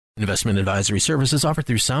Investment advisory services offered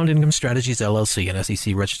through Sound Income Strategies, LLC, an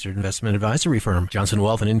SEC-registered investment advisory firm. Johnson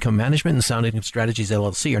Wealth and Income Management and Sound Income Strategies,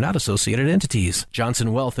 LLC are not associated entities.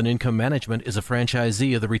 Johnson Wealth and Income Management is a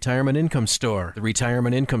franchisee of the Retirement Income Store. The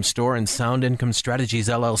Retirement Income Store and Sound Income Strategies,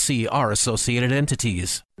 LLC are associated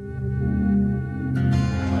entities.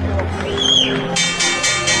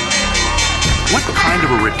 What kind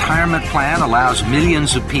of a retirement plan allows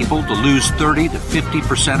millions of people to lose 30 to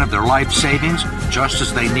 50% of their life savings just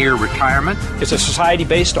as they near retirement? It's a society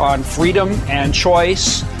based on freedom and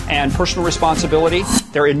choice and personal responsibility.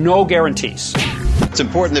 There are no guarantees. It's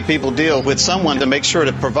important that people deal with someone to make sure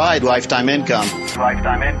to provide lifetime income.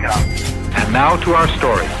 Lifetime income. And now to our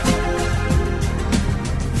story.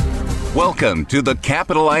 Welcome to the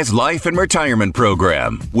Capitalized Life and Retirement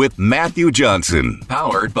Program with Matthew Johnson,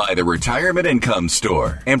 powered by the Retirement Income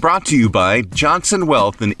Store and brought to you by Johnson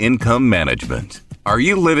Wealth and Income Management. Are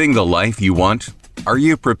you living the life you want? Are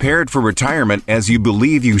you prepared for retirement as you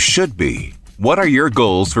believe you should be? What are your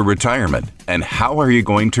goals for retirement and how are you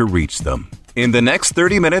going to reach them? In the next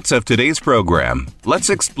 30 minutes of today's program, let's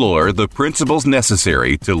explore the principles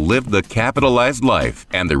necessary to live the capitalized life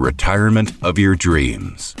and the retirement of your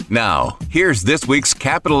dreams. Now, here's this week's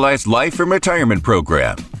Capitalized Life and Retirement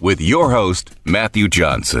Program with your host, Matthew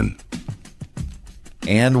Johnson.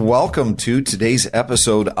 And welcome to today's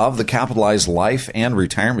episode of the Capitalized Life and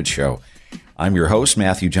Retirement Show. I'm your host,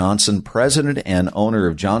 Matthew Johnson, president and owner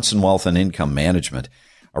of Johnson Wealth and Income Management,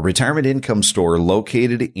 a retirement income store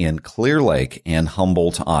located in Clear Lake and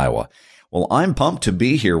Humboldt, Iowa. Well, I'm pumped to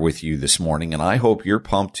be here with you this morning, and I hope you're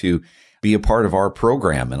pumped to be a part of our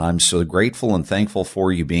program. And I'm so grateful and thankful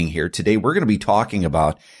for you being here. Today, we're going to be talking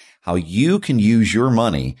about how you can use your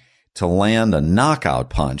money to land a knockout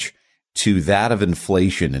punch to that of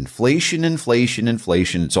inflation. Inflation.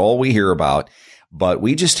 It's all we hear about, but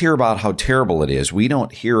we just hear about how terrible it is. We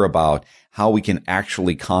don't hear about how we can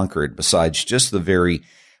actually conquer it besides just the very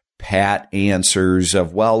pat answers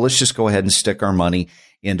of, well, let's just go ahead and stick our money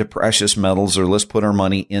into precious metals or let's put our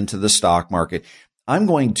money into the stock market. I'm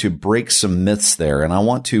going to break some myths there, and I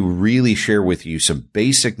want to really share with you some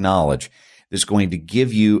basic knowledge that's going to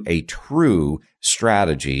give you a true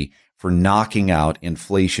strategy for knocking out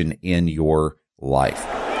inflation in your life.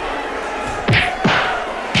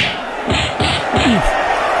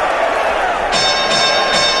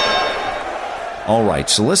 All right,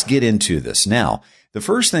 so let's get into this. Now, the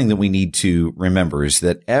first thing that we need to remember is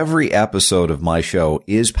that every episode of my show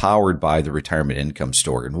is powered by the Retirement Income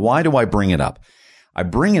Store. And why do I bring it up? I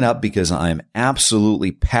bring it up because I'm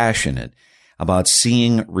absolutely passionate about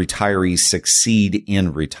seeing retirees succeed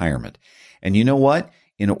in retirement. And you know what?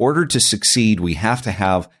 In order to succeed, we have to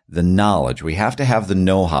have the knowledge. We have to have the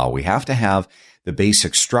know-how. We have to have the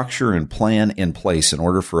basic structure and plan in place in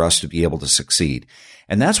order for us to be able to succeed.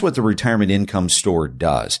 And that's what the Retirement Income Store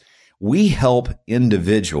does. We help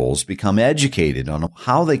individuals become educated on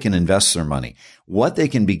how they can invest their money, what they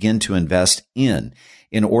can begin to invest in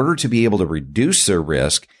order to be able to reduce their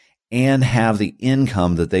risk and have the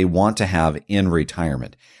income that they want to have in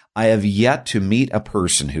retirement. I have yet to meet a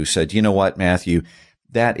person who said, you know what, Matthew,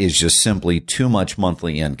 that is just simply too much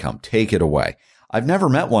monthly income. Take it away. I've never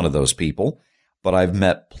met one of those people, but I've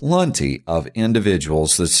met plenty of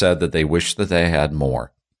individuals that said that they wish that they had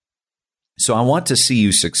more. So I want to see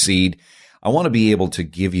you succeed. I want to be able to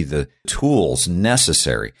give you the tools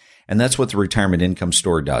necessary. And that's what the Retirement Income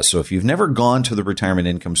Store does. So if you've never gone to the Retirement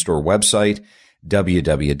Income Store website,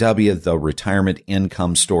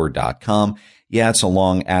 www.theretirementincomeStore.com. Yeah, it's a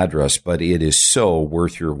long address, but it is so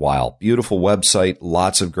worth your while. Beautiful website,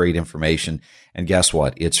 lots of great information. And guess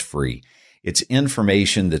what? It's free. It's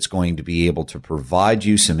information that's going to be able to provide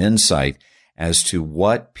you some insight as to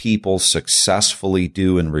what people successfully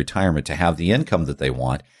do in retirement to have the income that they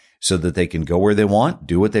want so that they can go where they want,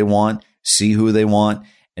 do what they want, see who they want,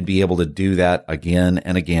 and be able to do that again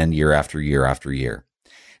and again, year after year after year.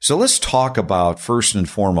 So let's talk about, first and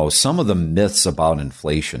foremost, some of the myths about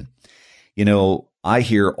inflation. You know, I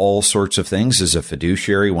hear all sorts of things as a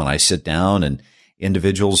fiduciary when I sit down and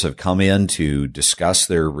individuals have come in to discuss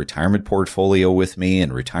their retirement portfolio with me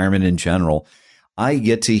and retirement in general. I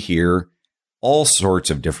get to hear all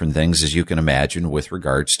sorts of different things, as you can imagine, with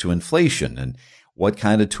regards to inflation and what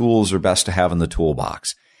kind of tools are best to have in the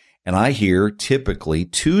toolbox. And I hear typically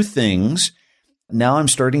two things. Now I'm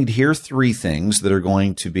starting to hear three things that are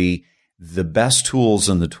going to be the best tools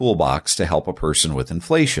in the toolbox to help a person with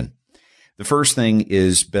inflation. The first thing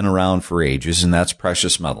is been around for ages, and that's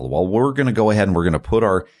precious metal. Well, we're going to go ahead and we're going to put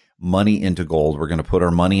our money into gold. We're going to put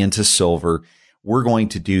our money into silver. We're going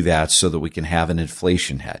to do that so that we can have an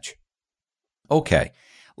inflation hedge. Okay,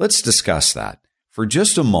 let's discuss that. for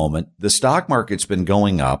just a moment, the stock market's been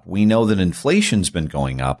going up. We know that inflation's been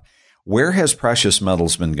going up. Where has precious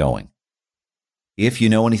metals been going? If you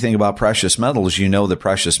know anything about precious metals, you know that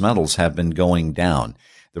precious metals have been going down.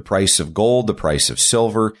 The price of gold, the price of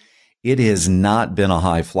silver, it has not been a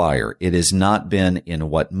high flyer. It has not been in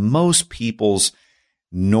what most people's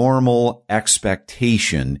normal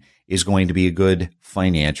expectation is going to be a good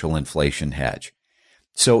financial inflation hedge.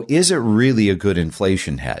 So is it really a good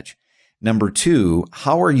inflation hedge? Number two,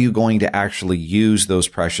 how are you going to actually use those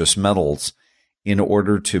precious metals in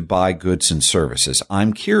order to buy goods and services?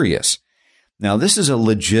 I'm curious. Now, this is a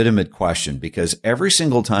legitimate question because every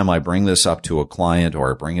single time I bring this up to a client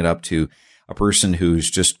or I bring it up to a person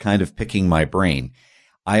who's just kind of picking my brain,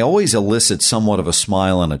 I always elicit somewhat of a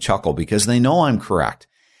smile and a chuckle because they know I'm correct.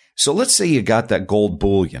 So let's say you got that gold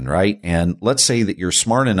bullion, right? And let's say that you're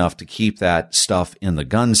smart enough to keep that stuff in the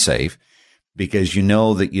gun safe because you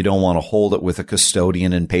know that you don't want to hold it with a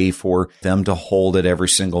custodian and pay for them to hold it every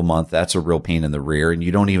single month. That's a real pain in the rear. And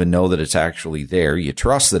you don't even know that it's actually there. You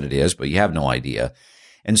trust that it is, but you have no idea.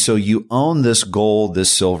 And so you own this gold,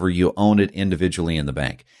 this silver, you own it individually in the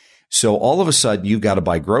bank. So all of a sudden you've got to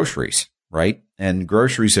buy groceries, right? And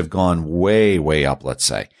groceries have gone way, way up, let's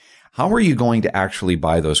say. How are you going to actually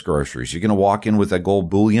buy those groceries? You're going to walk in with a gold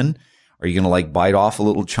bullion? Are you going to bite off a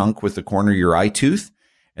little chunk with the corner of your eye tooth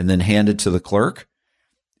and then hand it to the clerk?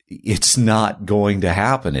 It's not going to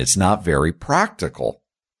happen. It's not very practical,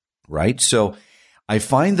 right? So I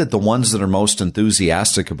find that the ones that are most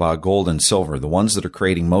enthusiastic about gold and silver, the ones that are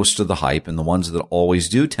creating most of the hype and the ones that always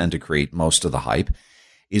do tend to create most of the hype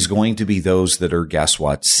is going to be those that are, guess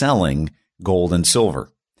what, selling gold and silver.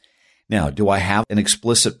 Now, do I have an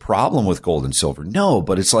explicit problem with gold and silver? No,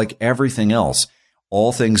 but it's like everything else,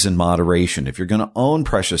 all things in moderation. If you're going to own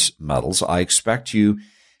precious metals, I expect you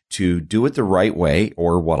to do it the right way,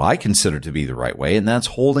 or what I consider to be the right way, and that's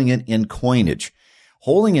holding it in coinage.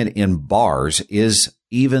 Holding it in bars is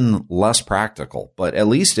even less practical, but at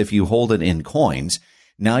least if you hold it in coins,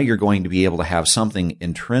 now you're going to be able to have something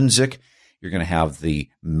intrinsic. You're going to have the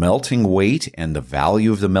melting weight and the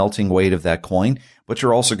value of the melting weight of that coin, but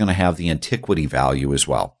you're also going to have the antiquity value as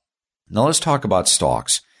well. Now let's talk about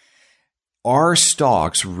stocks. Are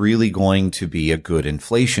stocks really going to be a good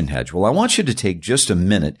inflation hedge? Well, I want you to take just a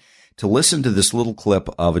minute to listen to this little clip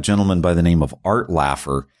of a gentleman by the name of Art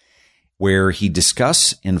Laffer, where he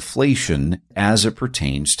discusses inflation as it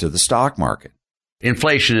pertains to the stock market.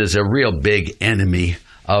 Inflation is a real big enemy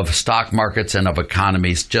of stock markets and of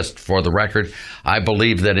economies. Just for the record, I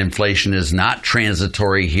believe that inflation is not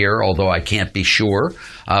transitory here, although I can't be sure.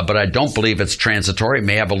 But I don't believe it's transitory. It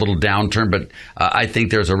may have a little downturn, but I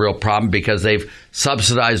think there's a real problem because they've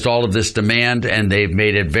subsidized all of this demand and they've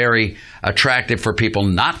made it very attractive for people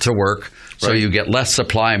not to work. So right. You get less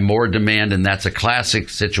supply, more demand, and that's a classic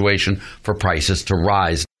situation for prices to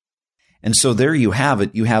rise. And so there you have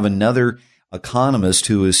it. You have another economist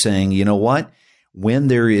who is saying, you know what? When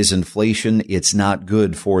there is inflation, it's not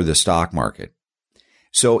good for the stock market.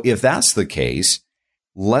 So if that's the case,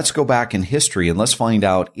 let's go back in history and let's find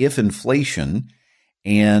out if inflation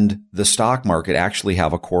and the stock market actually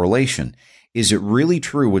have a correlation. Is it really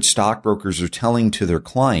true what stockbrokers are telling to their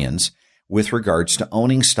clients with regards to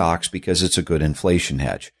owning stocks because it's a good inflation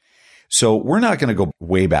hedge? So we're not going to go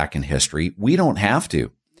way back in history. We don't have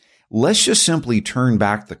to. Let's just simply turn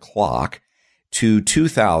back the clock to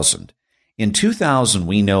 2000. In 2000,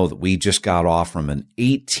 we know that we just got off from an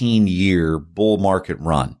 18-year bull market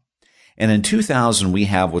run. And in 2000, we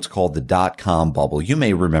have what's called the dot-com bubble. You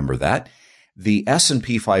may remember that. The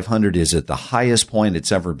S&P 500 is at the highest point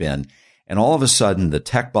it's ever been. And all of a sudden, the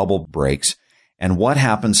tech bubble breaks. And what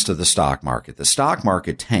happens to the stock market? The stock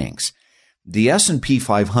market tanks. The S&P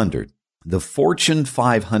 500, the Fortune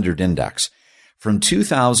 500 index, from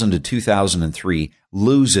 2000 to 2003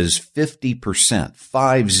 loses 50%,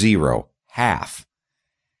 50. Half.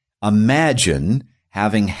 Imagine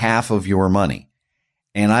having half of your money.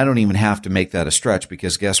 And I don't even have to make that a stretch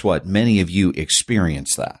because guess what? Many of you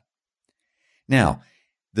experience that. Now,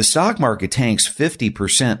 the stock market tanks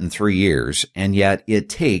 50% in 3 years, and yet it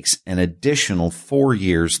takes an additional 4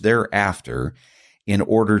 years thereafter in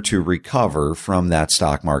order to recover from that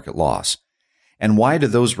stock market loss. And why do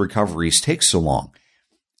those recoveries take so long?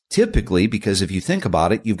 Typically, because if you think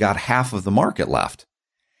about it, you've got half of the market left.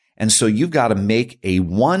 And so you've got to make a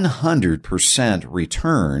 100%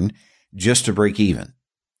 return just to break even.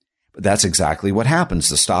 But that's exactly what happens.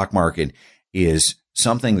 The stock market is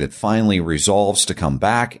something that finally resolves to come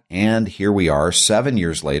back. And here we are 7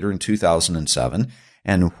 years later in 2007.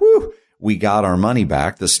 And we got our money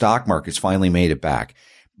back. The stock market's finally made it back.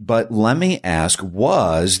 But let me ask,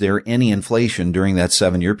 was there any inflation during that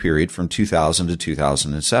 7-year period from 2000 to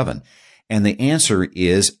 2007? And the answer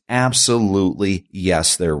is absolutely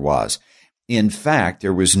yes, there was. In fact,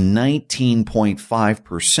 there was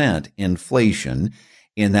 19.5% inflation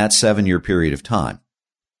in that 7-year period of time.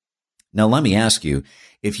 Now, let me ask you,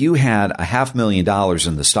 if you had $500,000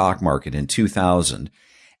 in the stock market in 2000,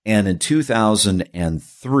 and in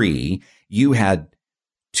 2003, you had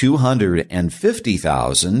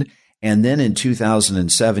 250,000, and then in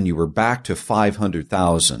 2007, you were back to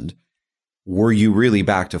 500,000. Were you really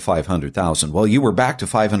back to 500,000? Well, you were back to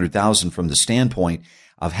 500,000 from the standpoint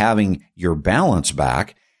of having your balance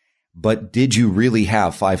back, but did you really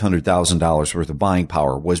have $500,000 worth of buying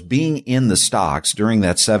power? Was being in the stocks during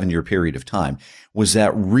that 7-year period of time, was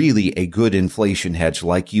that really a good inflation hedge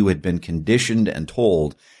like you had been conditioned and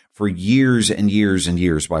told for years and years and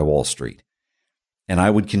years by Wall Street? And I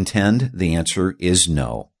would contend the answer is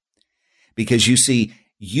no. Because you see,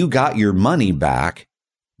 you got your money back,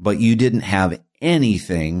 but you didn't have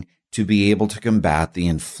anything to be able to combat the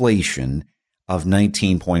inflation of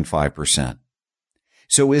 19.5%.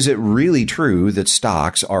 So is it really true that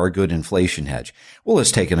stocks are a good inflation hedge? Well,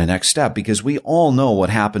 let's take it the next step, because we all know what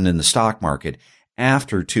happened in the stock market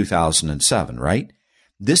after 2007, right?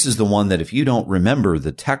 This is the one that if you don't remember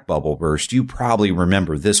the tech bubble burst, you probably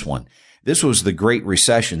remember this one. This was the Great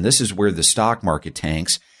Recession. This is where the stock market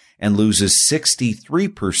tanks and loses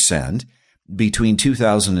 63% between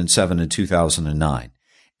 2007 and 2009.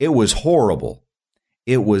 It was horrible.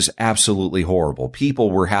 It was absolutely horrible.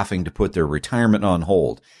 People were having to put their retirement on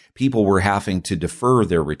hold. People were having to defer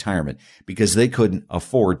their retirement because they couldn't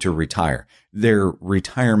afford to retire. Their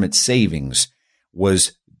retirement savings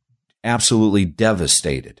was absolutely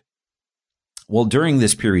devastated. Well, during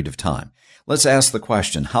this period of time, let's ask the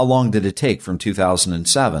question, how long did it take from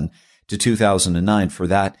 2007 to 2009 for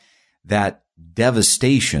that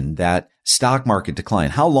devastation, that stock market decline?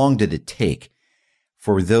 How long did it take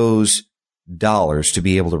for those dollars to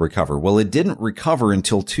be able to recover? Well, it didn't recover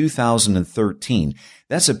until 2013.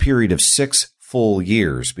 That's a period of 6 full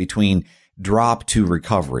years between drop to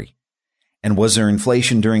recovery. And was there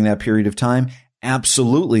inflation during that period of time?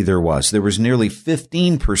 Absolutely there was. There was nearly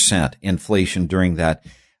 15% inflation during that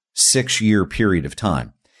 6-year period of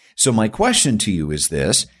time. So my question to you is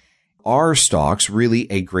this: are stocks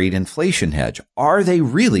really a great inflation hedge? Are they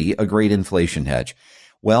really a great inflation hedge?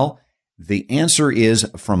 Well, the answer is,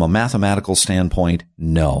 from a mathematical standpoint,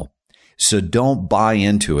 no. So don't buy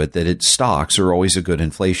into it that stocks are always a good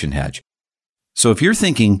inflation hedge. So if you're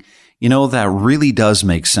thinking, that really does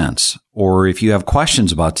make sense, or if you have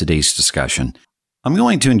questions about today's discussion, I'm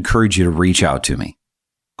going to encourage you to reach out to me.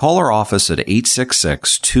 Call our office at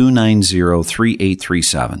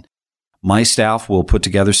 866-290-3837. My staff will put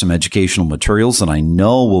together some educational materials that I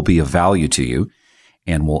know will be of value to you,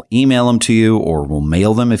 and we'll email them to you, or we'll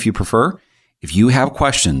mail them if you prefer. If you have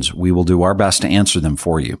questions, we will do our best to answer them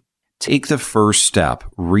for you. Take the first step.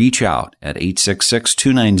 Reach out at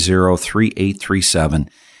 866-290-3837.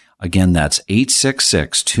 Again, that's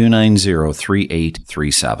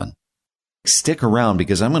 866-290-3837. Stick around,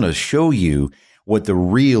 because I'm going to show you what the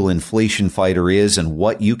real inflation fighter is and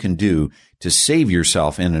what you can do to save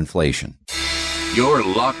yourself in inflation. You're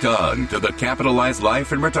locked on to the Capitalized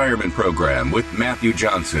Life and Retirement Program with Matthew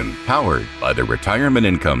Johnson, powered by the Retirement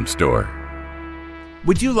Income Store.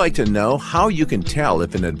 Would you like to know how you can tell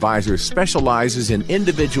if an advisor specializes in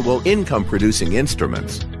individual income-producing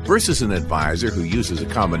instruments versus an advisor who uses a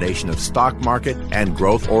combination of stock market and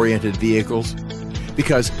growth-oriented vehicles?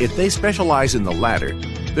 Because if they specialize in the latter,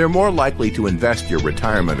 they're more likely to invest your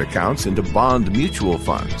retirement accounts into bond mutual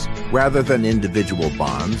funds rather than individual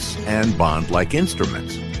bonds and bond-like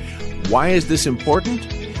instruments. Why is this important?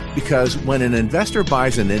 Because when an investor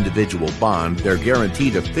buys an individual bond, they're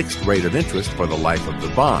guaranteed a fixed rate of interest for the life of the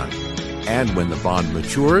bond. And when the bond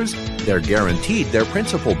matures, they're guaranteed their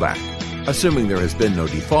principal back, assuming there has been no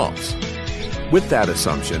defaults. With that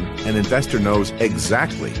assumption, an investor knows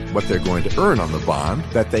exactly what they're going to earn on the bond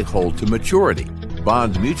that they hold to maturity.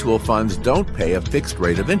 Bond mutual funds don't pay a fixed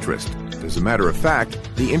rate of interest. As a matter of fact,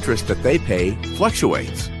 the interest that they pay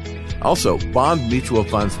fluctuates. Also, bond mutual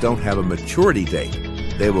funds don't have a maturity date.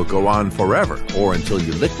 They will go on forever or until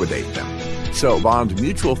you liquidate them. So bond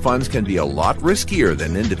mutual funds can be a lot riskier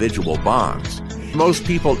than individual bonds. Most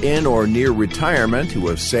people in or near retirement who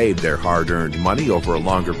have saved their hard-earned money over a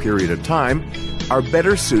longer period of time are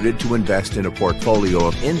better suited to invest in a portfolio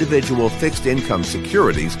of individual fixed income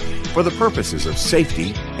securities for the purposes of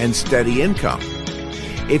safety and steady income.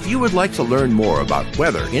 If you would like to learn more about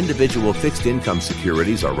whether individual fixed income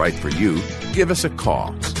securities are right for you, give us a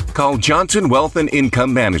call. Call Johnson Wealth and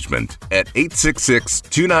Income Management at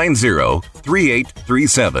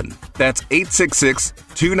 866-290-3837. That's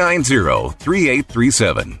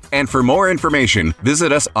 866-290-3837. And for more information,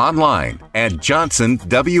 visit us online at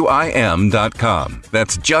johnsonwim.com.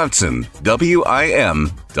 That's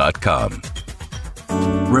johnsonwim.com.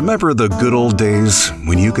 Remember the good old days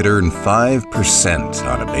when you could earn 5%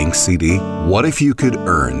 on a bank CD? What if you could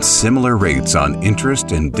earn similar rates on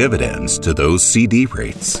interest and dividends to those CD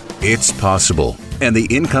rates? It's possible. And the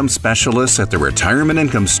income specialists at the Retirement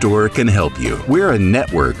Income Store can help you. We're a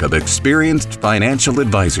network of experienced financial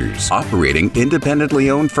advisors operating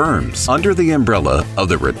independently owned firms under the umbrella of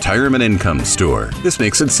the Retirement Income Store. This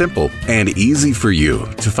makes it simple and easy for you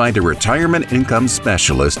to find a retirement income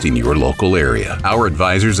specialist in your local area. Our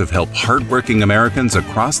advisors have helped hardworking Americans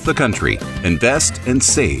across the country invest and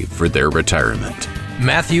save for their retirement.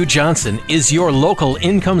 Matthew Johnson is your local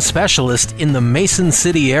income specialist in the Mason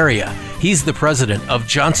City area. He's the president of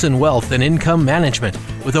Johnson Wealth and Income Management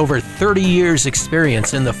with over 30 years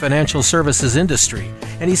experience in the financial services industry,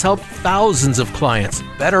 and he's helped thousands of clients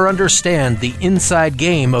better understand the inside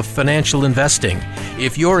game of financial investing.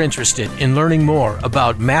 If you're interested in learning more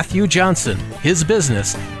about Matthew Johnson, his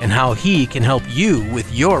business, and how he can help you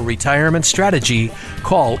with your retirement strategy,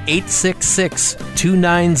 call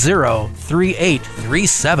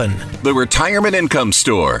 866-290-3837. The Retirement Income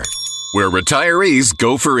Store, where retirees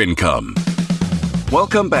go for income.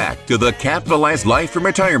 Welcome back to the Capitalized Life and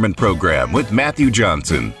Retirement Program with Matthew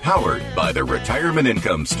Johnson, powered by the Retirement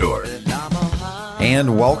Income Store.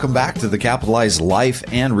 And welcome back to the Capitalized Life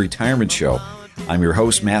and Retirement Show. I'm your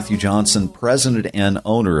host, Matthew Johnson, president and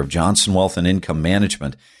owner of Johnson Wealth and Income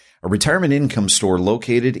Management, a retirement income store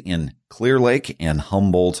located in Clear Lake and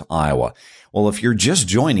Humboldt, Iowa. Well, if you're just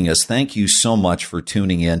joining us, thank you so much for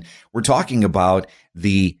tuning in. We're talking about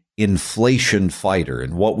the inflation fighter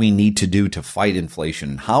and what we need to do to fight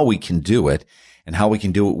inflation, how we can do it, and how we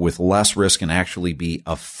can do it with less risk and actually be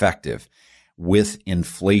effective with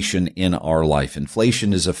inflation in our life.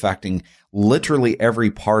 Inflation is affecting literally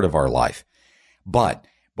every part of our life. But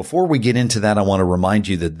before we get into that, I want to remind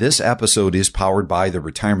you that this episode is powered by the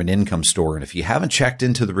Retirement Income Store. And if you haven't checked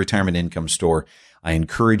into the Retirement Income Store, I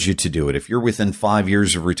encourage you to do it. If you're within 5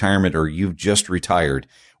 years of retirement, or you've just retired,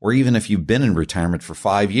 or even if you've been in retirement for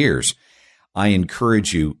 5 years, I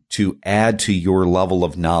encourage you to add to your level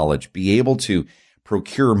of knowledge, be able to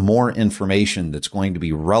procure more information that's going to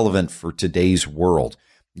be relevant for today's world.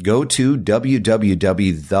 Go to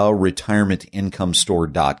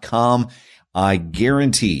www.theretirementinComestore.com. I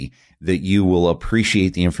guarantee that you will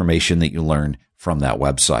appreciate the information that you learn from that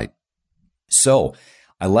website. So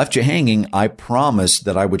I left you hanging. I promised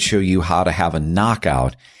that I would show you how to have a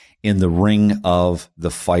knockout in the ring of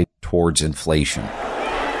the fight towards inflation.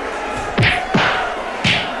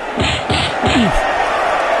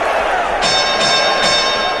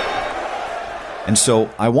 And so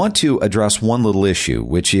I want to address one little issue,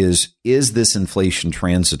 which is this inflation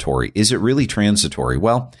transitory? Is it really transitory?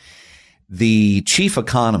 Well, the chief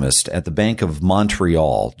economist at the Bank of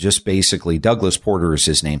Montreal, just basically, Douglas Porter is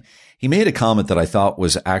his name, he made a comment that I thought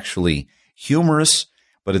was actually humorous,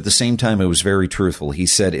 but at the same time, it was very truthful. He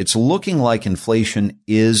said, it's looking like inflation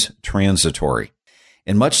is transitory.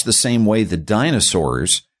 In much the same way the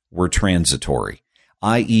dinosaurs were transitory,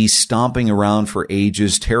 i.e. stomping around for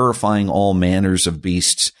ages, terrifying all manners of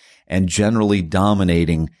beasts, and generally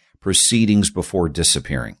dominating proceedings before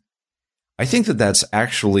disappearing. I think that that's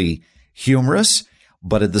actually humorous,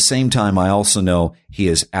 but at the same time, I also know he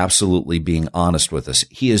is absolutely being honest with us.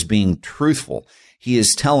 He is being truthful. He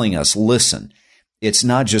is telling us, listen, it's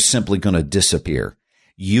not just simply going to disappear.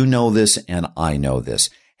 You know this, and I know this.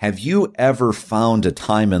 Have you ever found a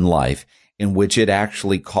time in life in which it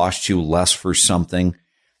actually cost you less for something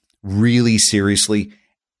really seriously,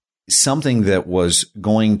 something that was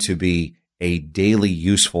going to be a daily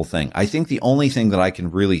useful thing? I think the only thing that I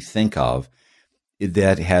can really think of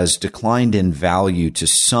that has declined in value to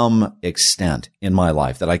some extent in my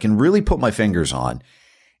life that I can really put my fingers on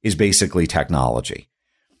is basically technology.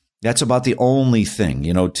 That's about the only thing.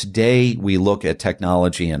 You know, today we look at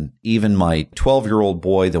technology, and even my 12-year-old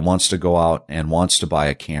boy that wants to go out and wants to buy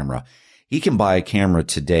a camera, he can buy a camera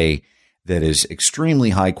today that is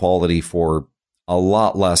extremely high quality for a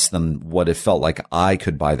lot less than what it felt like I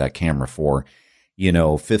could buy that camera for,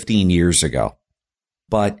 15 years ago.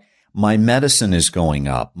 But my medicine is going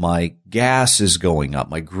up. My gas is going up.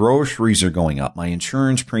 My groceries are going up. My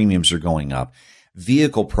insurance premiums are going up.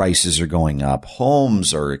 Vehicle prices are going up.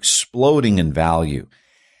 Homes are exploding in value.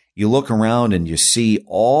 You look around and you see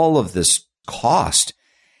all of this cost.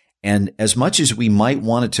 And as much as we might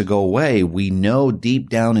want it to go away, we know deep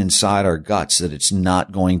down inside our guts that it's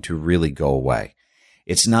not going to really go away.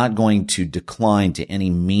 It's not going to decline to any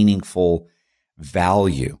meaningful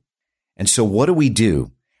value. And so what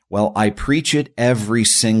do? Well, I preach it every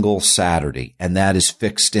single Saturday, and that is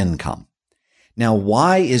fixed income. Now,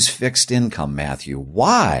 why is fixed income, Matthew?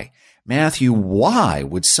 Why? Matthew, why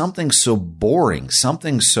would something so boring,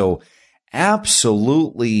 something so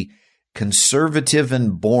absolutely conservative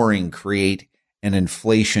and boring create an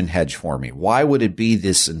inflation hedge for me? Why would it be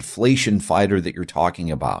this inflation fighter that you're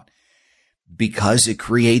talking about? Because it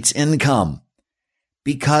creates income.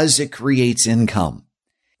 Because it creates income.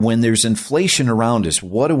 When there's inflation around us,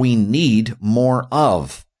 what do we need more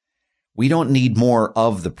of? We don't need more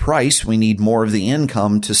of the price. We need more of the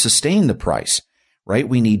income to sustain the price, right?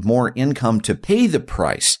 We need more income to pay the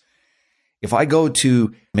price. If I go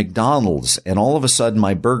to McDonald's and all of a sudden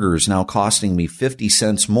my burger is now costing me 50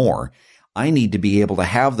 cents more, I need to be able to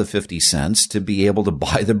have the 50 cents to be able to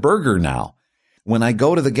buy the burger now. When I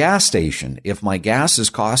go to the gas station, if my gas is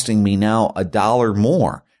costing me now $1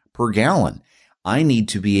 more per gallon, I need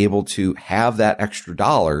to be able to have that extra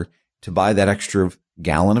dollar to buy that extra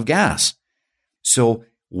gallon of gas. So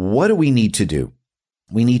what do we need to do?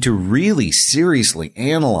 We need to really seriously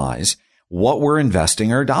analyze what we're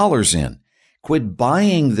investing our dollars in. Quit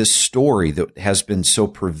buying this story that has been so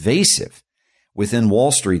pervasive within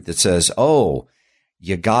Wall Street that says, oh,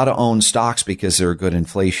 you got to own stocks because they're a good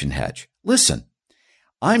inflation hedge. Listen,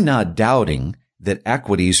 I'm not doubting that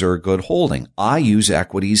equities are a good holding. I use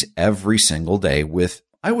equities every single day with,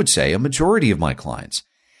 I would say, a majority of my clients.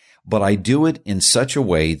 But I do it in such a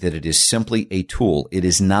way that it is simply a tool. It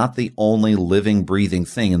is not the only living, breathing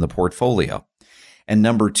thing in the portfolio. And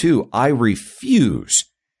number two, I refuse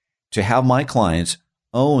to have my clients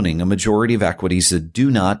owning a majority of equities that do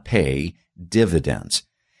not pay dividends.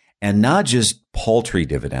 And not just paltry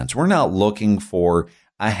dividends. We're not looking for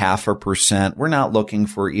 0.5%. We're not looking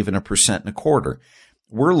for even 1.25%.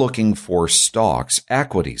 We're looking for stocks,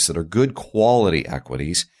 equities that are good quality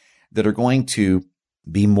equities that are going to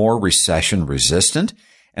be more recession resistant.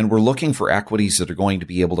 And we're looking for equities that are going to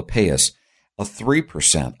be able to pay us a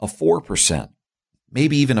 3%, a 4%,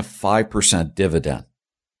 maybe even a 5% dividend.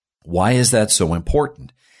 Why is that so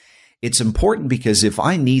important? It's important because if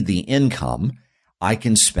I need the income, I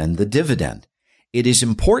can spend the dividend. It is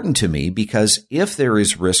important to me because if there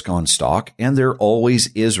is risk on stock, and there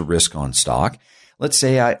always is risk on stock, let's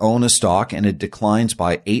say I own a stock and it declines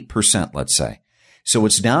by 8%, let's say. So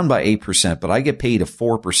it's down by 8%, but I get paid a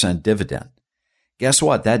 4% dividend. Guess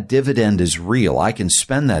what? That dividend is real. I can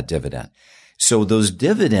spend that dividend. So those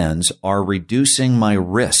dividends are reducing my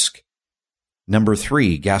risk. Number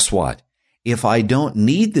three, guess what? If I don't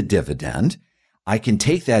need the dividend, I can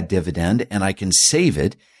take that dividend and I can save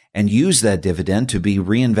it and use that dividend to be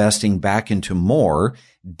reinvesting back into more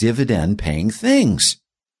dividend-paying things.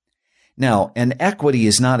 Now, an equity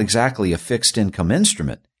is not exactly a fixed income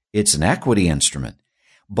instrument. It's an equity instrument,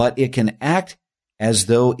 but it can act as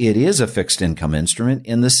though it is a fixed income instrument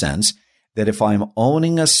in the sense that if I'm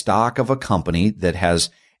owning a stock of a company that has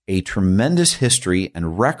a tremendous history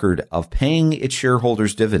and record of paying its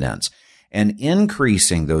shareholders dividends and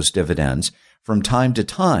increasing those dividends from time to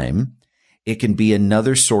time, it can be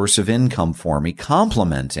another source of income for me,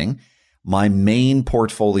 complementing my main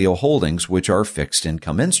portfolio holdings, which are fixed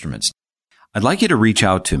income instruments. I'd like you to reach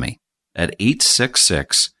out to me at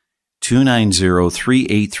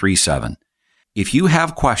 866-290-3837. If you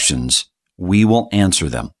have questions, we will answer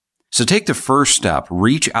them. So take the first step.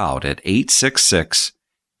 Reach out at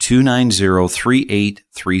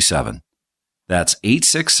 866-290-3837. That's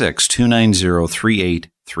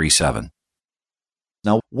 866-290-3837.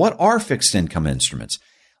 Now, what are fixed income instruments?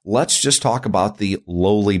 Let's just talk about the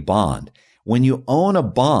lowly bond. When you own a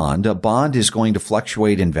bond is going to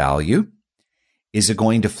fluctuate in value. Is it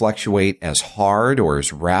going to fluctuate as hard or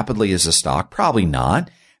as rapidly as a stock? Probably not.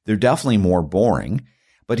 They're definitely more boring.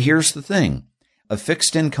 But here's the thing. A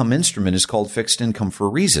fixed income instrument is called fixed income for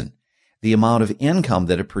a reason. The amount of income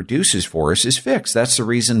that it produces for us is fixed. That's the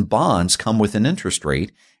reason bonds come with an interest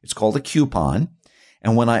rate. It's called a coupon.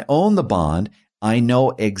 And when I own the bond, I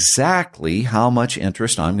know exactly how much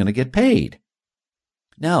interest I'm going to get paid.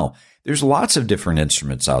 Now, there's lots of different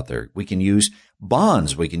instruments out there. We can use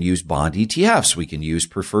bonds. We can use bond ETFs. We can use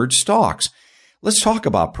preferred stocks. Let's talk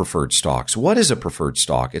about preferred stocks. What is a preferred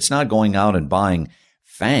stock? It's not going out and buying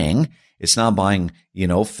FANG. It's not buying,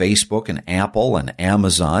 Facebook and Apple and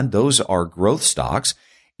Amazon. Those are growth stocks.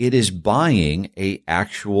 It is buying an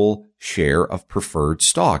actual share of preferred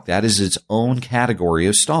stock. That is its own category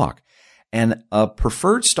of stock. And a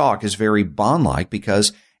preferred stock is very bond-like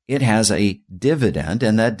because it has a dividend,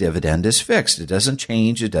 and that dividend is fixed. It doesn't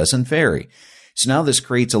change. It doesn't vary. So now this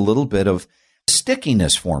creates a little bit of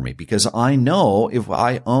stickiness for me because I know if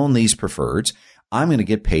I own these preferreds, I'm going to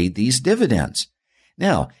get paid these dividends.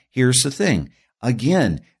 Now, here's the thing.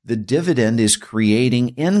 Again, the dividend is creating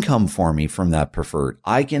income for me from that preferred.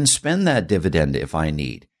 I can spend that dividend if I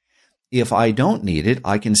need. If I don't need it,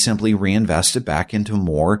 I can simply reinvest it back into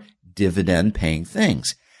more dividend-paying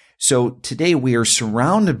things. So today we are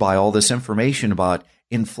surrounded by all this information about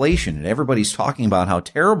inflation, and everybody's talking about how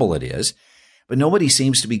terrible it is, but nobody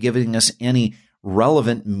seems to be giving us any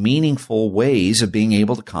relevant, meaningful ways of being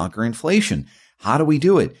able to conquer inflation. How do we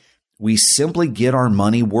do it? We simply get our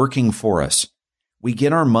money working for us. We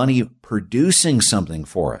get our money producing something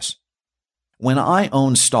for us. When I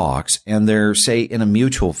own stocks and they're, say, in a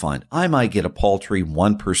mutual fund, I might get a paltry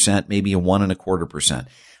 1%, maybe a 1.25%.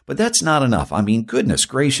 But that's not enough. I mean, goodness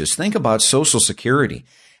gracious, think about Social Security.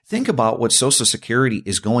 Think about what Social Security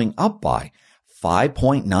is going up by.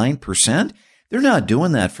 5.9%? They're not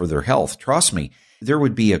doing that for their health. Trust me, there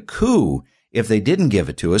would be a coup if they didn't give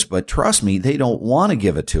it to us, but trust me, they don't want to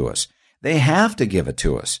give it to us. They have to give it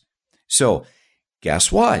to us. So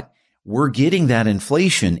guess what? We're getting that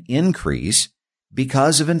inflation increase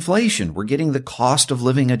because of inflation. We're getting the cost of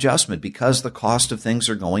living adjustment because the cost of things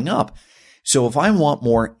are going up. So if I want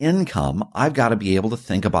more income, I've got to be able to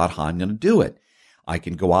think about how I'm going to do it. I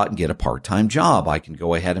can go out and get a part-time job. I can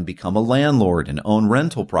go ahead and become a landlord and own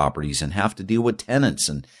rental properties and have to deal with tenants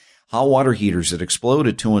and hot water heaters that explode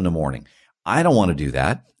at 2 a.m. I don't want to do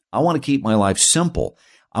that. I want to keep my life simple.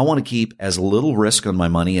 I want to keep as little risk on my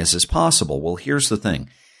money as is possible. Well, here's the thing.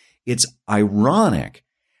 It's ironic,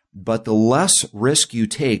 but the less risk you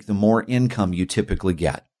take, the more income you typically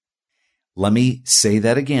get. Let me say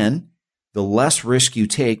that again. The less risk you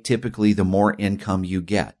take, typically the more income you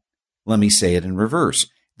get. Let me say it in reverse.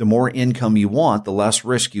 The more income you want, the less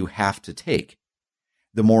risk you have to take.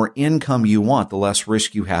 The more income you want, the less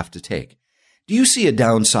risk you have to take. Do you see a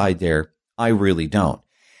downside there? I really don't.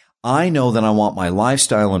 I know that I want my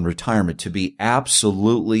lifestyle and retirement to be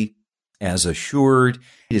absolutely as assured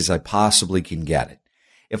as I possibly can get it.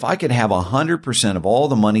 If I could have 100% of all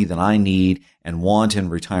the money that I need and want in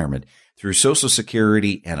retirement through Social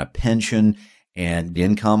Security and a pension and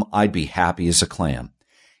income, I'd be happy as a clam.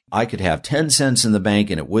 I could have 10 cents in the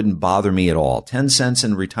bank and it wouldn't bother me at all. 10 cents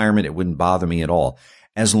in retirement, it wouldn't bother me at all,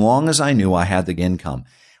 as long as I knew I had the income.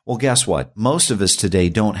 Well, guess what? Most of us today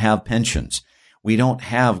don't have pensions. We don't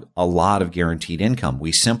have a lot of guaranteed income.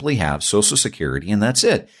 We simply have Social Security, and that's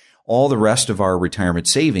it. All the rest of our retirement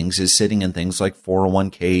savings is sitting in things like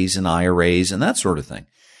 401ks and IRAs and that sort of thing.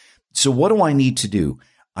 So what do I need to do?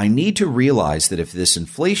 I need to realize that if this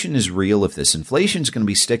inflation is real, if this inflation is going to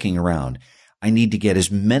be sticking around, I need to get as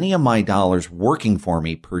many of my dollars working for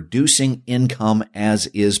me, producing income as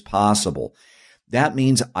is possible. That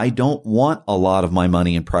means I don't want a lot of my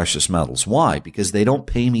money in precious metals. Why? Because they don't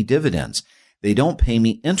pay me dividends. They don't pay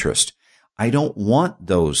me interest. I don't want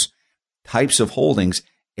those types of holdings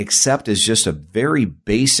except as just a very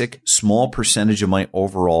basic small percentage of my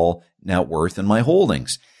overall net worth and my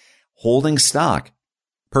holdings. Holding stock.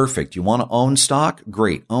 Perfect. You want to own stock?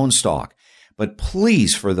 Great. Own stock. But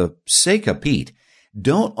please, for the sake of Pete,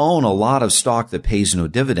 don't own a lot of stock that pays no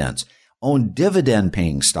dividends. Own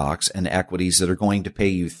dividend-paying stocks and equities that are going to pay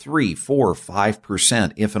you 3%, 4%,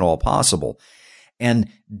 5%, if at all possible. And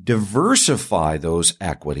diversify those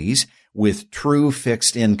equities with true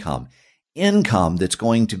fixed income. Income that's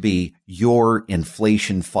going to be your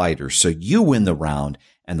inflation fighter. So you win the round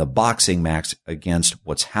and the boxing match against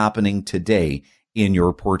what's happening today in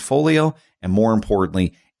your portfolio and, more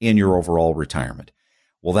importantly, in your overall retirement.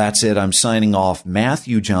 Well, that's it. I'm signing off.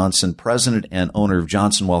 Matthew Johnson, president and owner of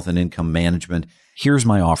Johnson Wealth and Income Management. Here's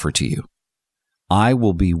my offer to you. I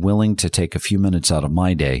will be willing to take a few minutes out of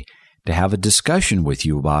my day to have a discussion with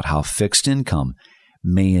you about how fixed income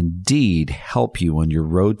may indeed help you on your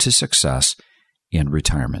road to success in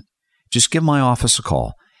retirement. Just give my office a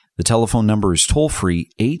call. The telephone number is toll-free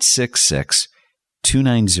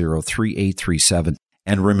 866-290-3837.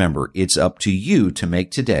 And remember, it's up to you to make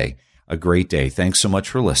today a great day. Thanks so much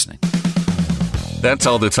for listening. That's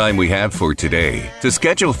all the time we have for today. To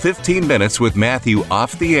schedule 15 minutes with Matthew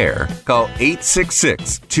off the air, call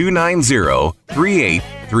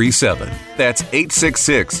 866-290-3837. That's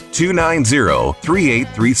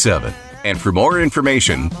 866-290-3837. And for more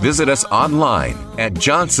information, visit us online at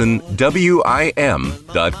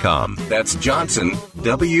johnsonwim.com. That's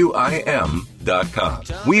johnsonwim.com.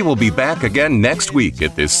 We will be back again next week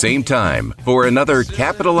at this same time for another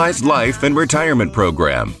Capitalized Life and Retirement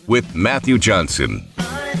program with Matthew Johnson.